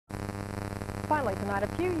smiling tonight. A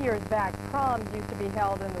few years back, prom used to be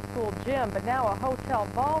held in the school gym, but now a hotel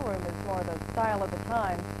ballroom is more the style of the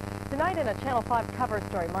times. Tonight in a Channel 5 cover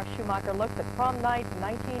story, Mark Schumacher looks at prom night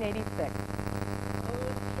 1986. Put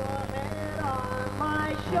your head on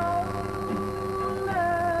my shoulder.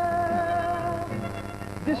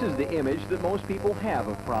 This is the image that most people have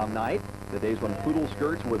of prom night, the days when poodle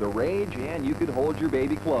skirts were the rage and you could hold your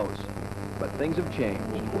baby close. But things have changed.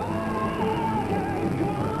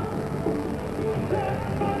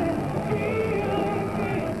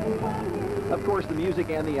 Of course, the music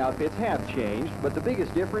and the outfits have changed, but the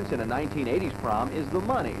biggest difference in a 1980s prom is the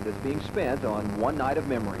money that's being spent on one night of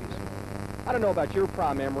memories. I don't know about your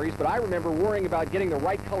prom memories, but I remember worrying about getting the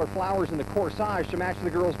right color flowers in the corsage to match the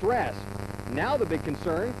girl's dress. Now the big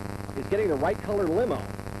concern is getting the right color limo.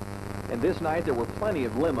 And this night there were plenty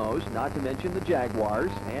of limos, not to mention the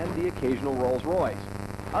Jaguars and the occasional Rolls-Royce.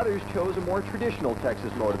 Others chose a more traditional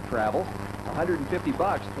Texas mode of travel.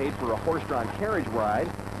 $150 paid for a horse-drawn carriage ride,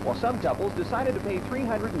 while some couples decided to pay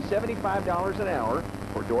 $375 an hour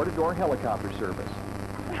for door-to-door helicopter service.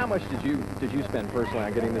 How much did you spend personally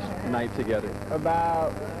on getting this night together?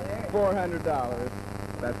 About $400.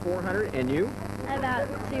 About $400, and you? About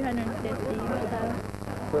 $250 or so.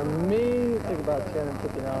 For me, it took about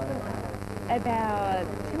 $250. About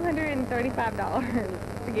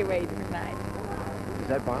 $235 to get ready for tonight. Does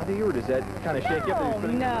that bother you, or does that kind of shake you up?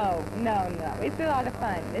 No. It's a lot of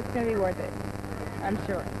fun. It's going to be worth it, I'm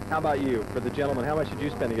sure. How about you? For the gentleman, how much did you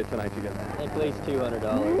spend to get tonight together? At least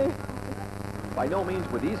 $200. By no means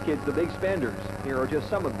were these kids the big spenders. Here are just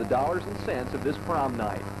some of the dollars and cents of this prom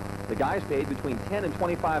night. The guys paid between $10 and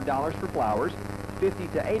 $25 for flowers,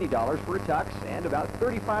 $50 to $80 for a tux, and about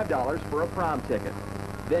 $35 for a prom ticket.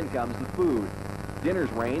 Then comes the food.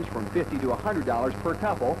 Dinners range from $50 to $100 per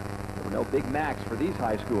couple. There were no Big Macs for these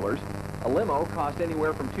high schoolers. A limo cost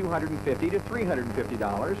anywhere from $250 to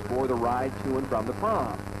 $350 for the ride to and from the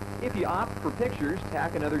prom. If you opt for pictures,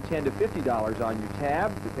 tack another $10 to $50 on your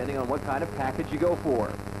tab, depending on what kind of package you go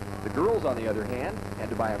for. The girls, on the other hand, had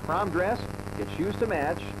to buy a prom dress, get shoes to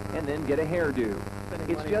match, and then get a hairdo.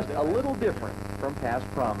 It's just a little different from past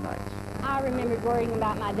prom nights. I remember worrying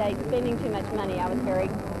about my date spending too much money. I was very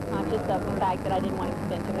conscious of the fact that I didn't want to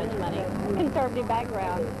spend too much money. Conservative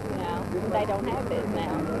background, you know, they don't have this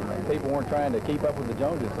now. People weren't trying to keep up with the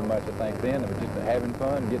Joneses so much, I think, then. It was just having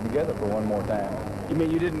fun and getting together for one more time. You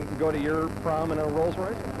mean you didn't go to your prom in a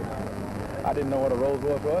Rolls-Royce? I didn't know what a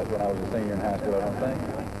Rolls-Royce was when I was a senior in high school, I don't think.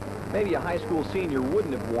 Maybe a high school senior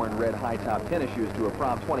wouldn't have worn red high-top tennis shoes to a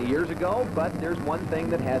prom 20 years ago, but there's one thing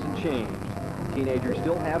that hasn't changed. Teenagers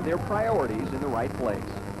still have their priorities in the right place.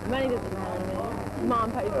 Money doesn't matter to me.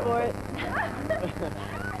 Mom pays for it.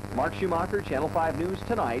 Mark Schumacher, Channel 5 News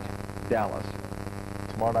Tonight, Dallas.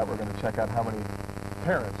 Tomorrow night we're going to check out how many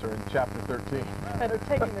parents are in Chapter 13. And are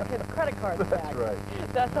taking their kids' credit cards back. That's right.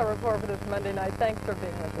 That's our report for this Monday night. Thanks for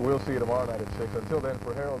being with us. We'll see you tomorrow night at 6. Until then,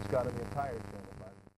 for Harold Scott and the entire channel.